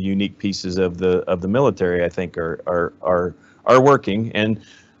based on the unique pieces of the military, I think are working. And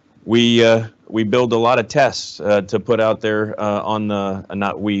we build a lot of tests to put out there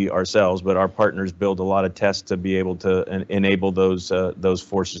not we ourselves, but our partners build a lot of tests to be able to enable those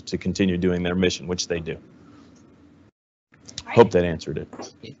forces to continue doing their mission, which they do. Right. Hope that answered it.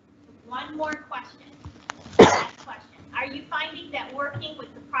 One more question. Last question. Are you finding that working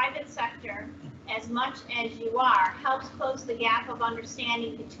with the private sector as as much as you are helps close the gap of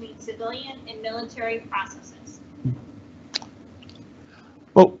understanding between civilian and military processes?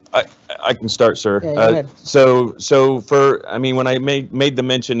 Well, I can start, sir. Yeah, go ahead. So I mean, when I made the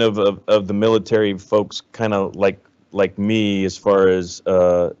mention of the military folks, kind of like me, as far as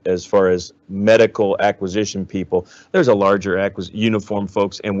medical acquisition people, there's a larger uniform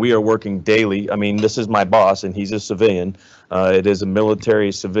folks, and we are working daily. I mean, this is my boss, and he's a civilian. It is a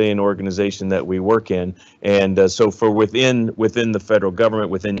military civilian organization that we work in, and so for within the federal government,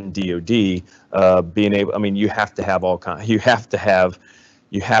 within DoD, being able, I mean, you have to have all kinds. You have to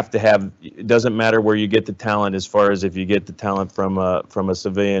have, it doesn't matter where you get the talent, as far as if you get the talent from a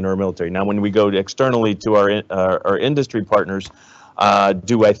civilian or a military. Now, when we go externally to our industry partners,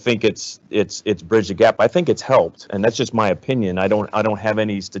 do I think it's bridged the gap? I think it's helped, and that's just my opinion. I don't have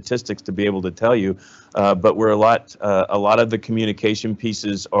any statistics to be able to tell you, but we're a lot of the communication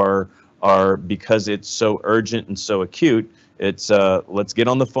pieces are because it's so urgent and so acute. It's let's get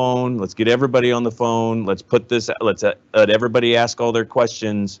on the phone. Let's get everybody on the phone. Let's put this. Let's let everybody ask all their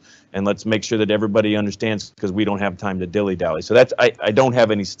questions, and let's make sure that everybody understands, because we don't have time to dilly-dally. So that's, I don't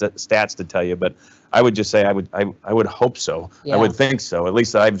have any stats to tell you, but I would just say I would hope so. Yeah. I would think so. At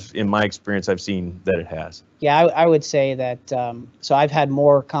least in my experience, I've seen that it has. Yeah, I would say that, so I've had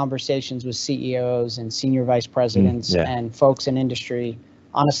more conversations with CEOs and senior vice presidents yeah. and folks in industry,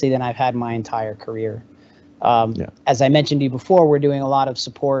 honestly, than I've had my entire career. Yeah. As I mentioned to you before, we're doing a lot of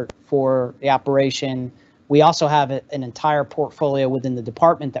support for the operation. We also have an entire portfolio within the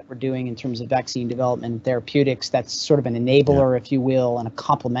department that we're doing in terms of vaccine development and therapeutics. That's sort of an enabler, if you will, and a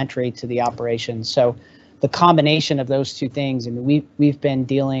complementary to the operation. So the combination of those two things, I mean, we've been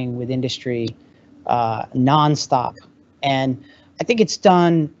dealing with industry nonstop. And I think it's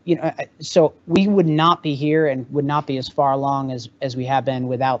done, you know, so we would not be here and would not be as far along as we have been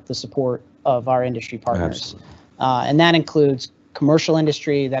without the support of our industry partners. And that includes commercial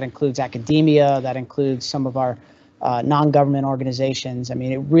industry, that includes academia, that includes some of our non-government organizations. I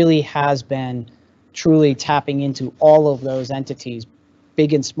mean, it really has been truly tapping into all of those entities,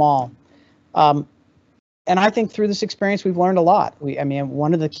 big and small. And I think through this experience, we've learned a lot. I mean,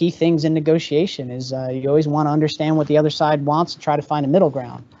 one of the key things in negotiation is you always want to understand what the other side wants and try to find a middle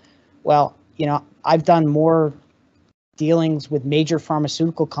ground. Well, you know, I've done more dealings with major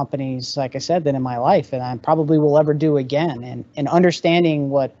pharmaceutical companies, like I said, than in my life, and I probably will ever do again. And understanding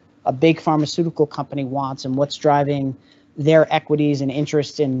what a big pharmaceutical company wants and what's driving their equities and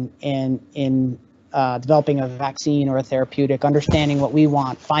interest in developing a vaccine or a therapeutic, understanding what we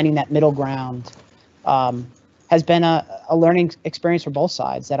want, finding that middle ground, has been a learning experience for both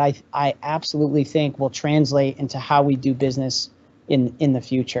sides that I absolutely think will translate into how we do business in the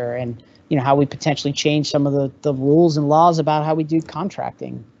future, and you know, how we potentially change some of the rules and laws about how we do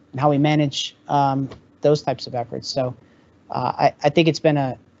contracting and how we manage those types of efforts. So I think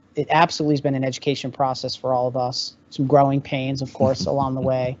it absolutely has been an education process for all of us. Some growing pains, of course, along the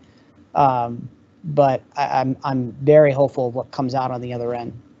way, but I'm very hopeful of what comes out on the other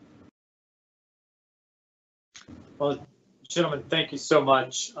end. Well, gentlemen, thank you so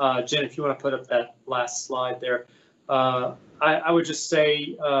much. Jen, if you want to put up that last slide there, I would just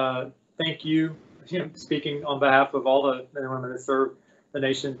say thank you, speaking on behalf of all the men and women that serve the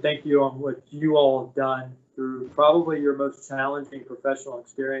nation. Thank you on what you all have done through probably your most challenging professional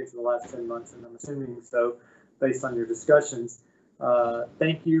experience in the last 10 months, and I'm assuming so based on your discussions.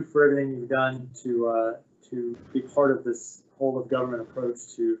 Thank you for everything you've done to be part of this whole of government approach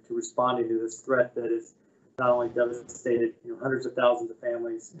to responding to this threat that is not only devastated hundreds of thousands of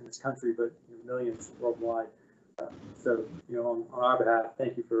families in this country, but millions worldwide. So, on our behalf,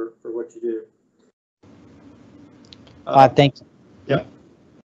 thank you for what you do. Thank you. Yeah.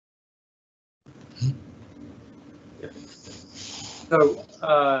 So,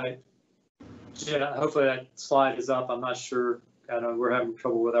 Jen, hopefully that slide is up. I'm not sure. I know we're having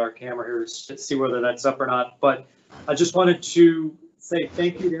trouble with our camera here to see whether that's up or not. But I just wanted to say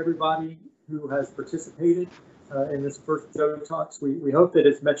thank you to everybody who has participated in this first Joe Talks. We hope that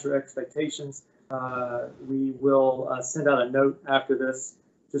it's met your expectations. We will send out a note after this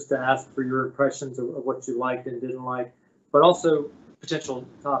just to ask for your impressions of what you liked and didn't like, but also potential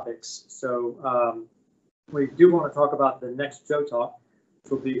topics. So we do want to talk about the next Joe Talk,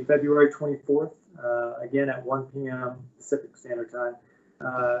 which will be February 24th, again at 1 p.m. Pacific Standard Time.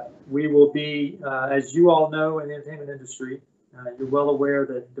 We will be, as you all know, in the entertainment industry, you're well aware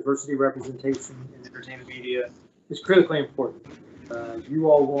that diversity representation in entertainment media is critically important.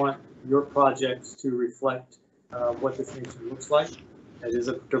 You all want your projects to reflect what this nation looks like. It is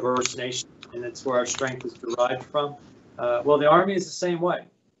a diverse nation, and it's where our strength is derived from. Well, the Army is the same way.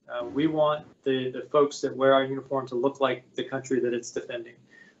 We want the folks that wear our uniform to look like the country that it's defending.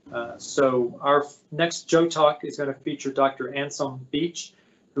 So our next Joe Talk is going to feature Dr. Anselm Beach,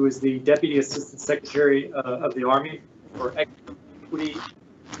 who is the Deputy Assistant Secretary of the Army for Equity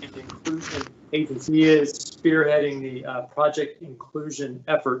and Inclusion Agency. He is spearheading the Project Inclusion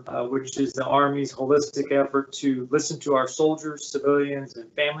effort, which is the Army's holistic effort to listen to our soldiers, civilians,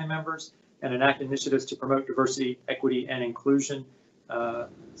 and family members and enact initiatives to promote diversity, equity, and inclusion.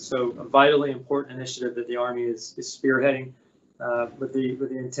 So a vitally important initiative that the Army is spearheading with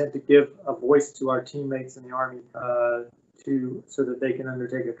the intent to give a voice to our teammates in the Army so that they can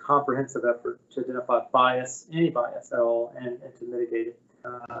undertake a comprehensive effort to identify bias, any bias at all, and to mitigate it.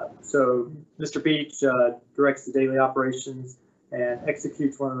 So Mr. Beach directs the daily operations and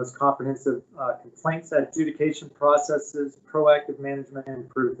executes one of those comprehensive complaints adjudication processes, proactive management, and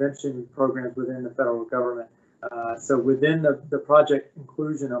prevention programs within the federal government. So within the Project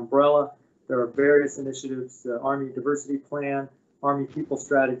Inclusion umbrella, there are various initiatives: the Army Diversity Plan, Army People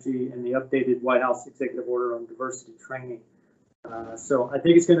Strategy, and the updated White House Executive Order on Diversity Training. So I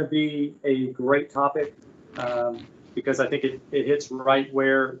think it's going to be a great topic because I think it hits right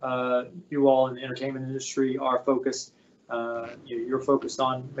where you all in the entertainment industry are focused. You're focused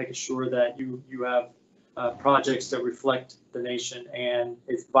on making sure that you have projects that reflect the nation, and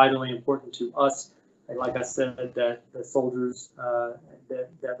it's vitally important to us. Like I said, that the soldiers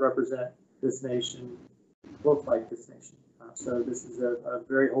that represent this nation look like this nation. So this is a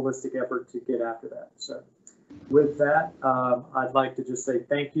very holistic effort to get after that. So with that, I'd like to just say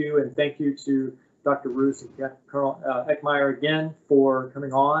thank you, and thank you to Dr. Roos and Colonel Eckmeyer again for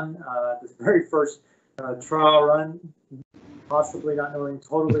coming on this very first trial run, possibly not knowing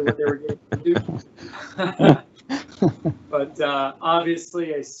totally what they were getting into. But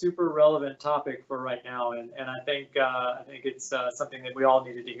obviously a super relevant topic for right now, and I think it's something that we all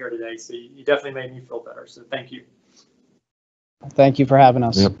needed to hear today. So you definitely made me feel better. So thank you. Thank you for having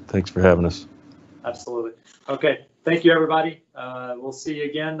us. Yep, thanks for having us. Absolutely. Okay, thank you, everybody. We'll see you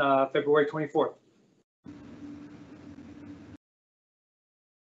again February 24th.